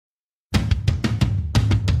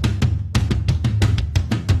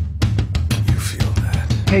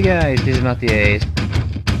Hey guys, this is Matti.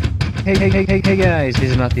 Hey guys,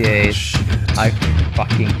 this is Matti. I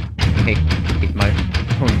fucking hate my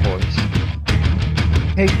own voice.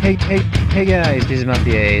 Hey guys, this is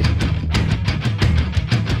Matti.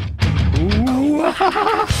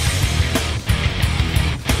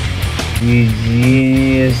 You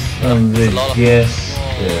genius on the Jesters.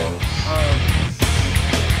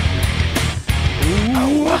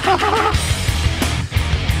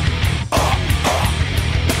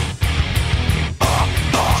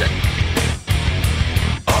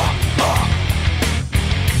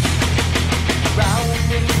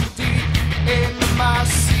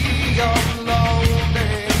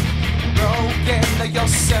 Your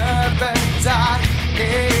servant died.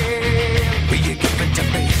 Will you give it to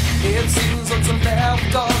me? It seems what's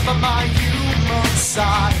left of my human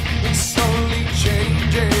side is slowly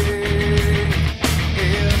changing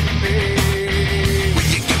in me. Will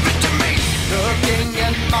you give it to me? Looking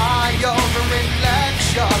at my own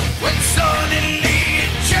reflection, when suddenly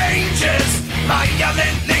it changes,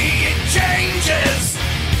 violently it changes.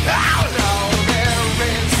 Oh no, there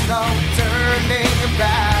is no turning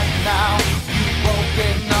back now.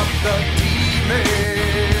 Open up the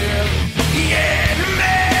demon in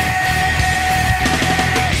me.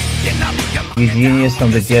 You genius from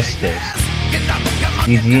the Jesters.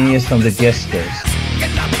 You genius from the Jesters.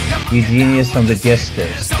 You genius from the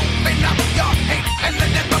Jesters.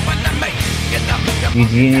 You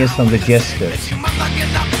genius from the Jesters.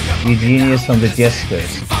 You genius from the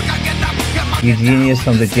Jesters. You genius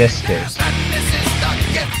from the Jesters.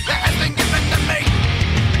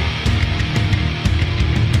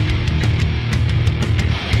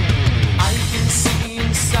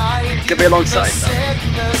 Get me alongside.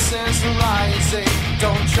 Sickness is rising.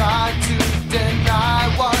 Don't try to deny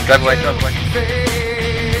what drive away.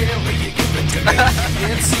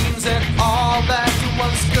 It seems that all that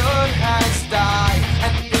was good has died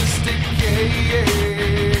and is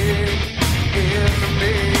decaying in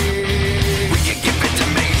me. Will you give it to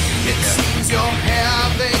me? It seems you're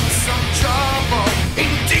having some trouble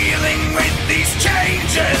in dealing with these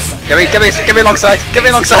changes. Get me alongside. Get me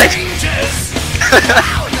alongside.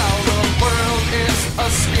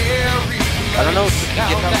 I don't know.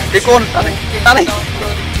 Keep going, Danny.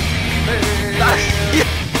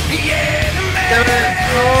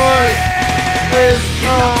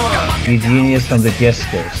 You genius from the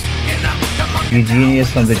Jesters. You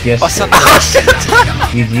genius from the Jesters.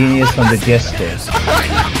 You genius from the Jesters.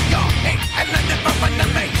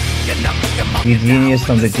 You genius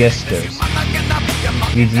from the Jesters.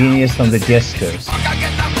 You genius from the Jesters.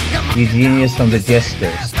 You genius from the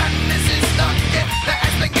Jesters.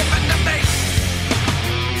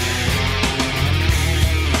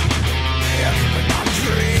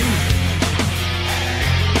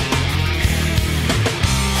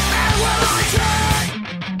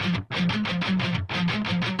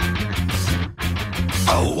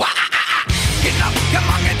 Oh, get up, come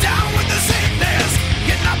on.